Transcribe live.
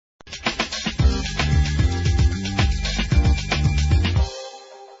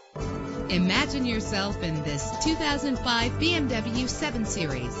Imagine yourself in this 2005 BMW 7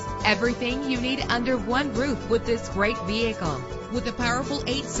 Series. Everything you need under one roof with this great vehicle. With a powerful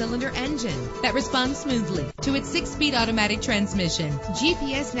 8-cylinder engine that responds smoothly to its 6-speed automatic transmission.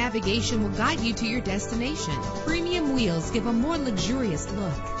 GPS navigation will guide you to your destination. Premium wheels give a more luxurious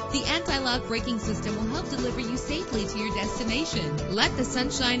look. The anti-lock braking system will help deliver you safely to your destination. Let the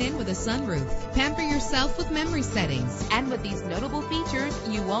sunshine in with a sunroof. Pamper yourself with memory settings. And with these notable features,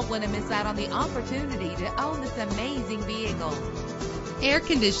 you won't want to miss out on the opportunity to own this amazing vehicle. Air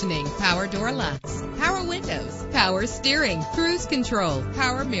conditioning, power door locks, power windows, power steering, cruise control,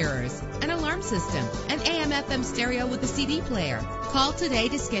 power mirrors, an alarm system, an AM/FM stereo with a CD player. Call today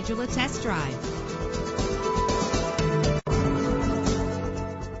to schedule a test drive.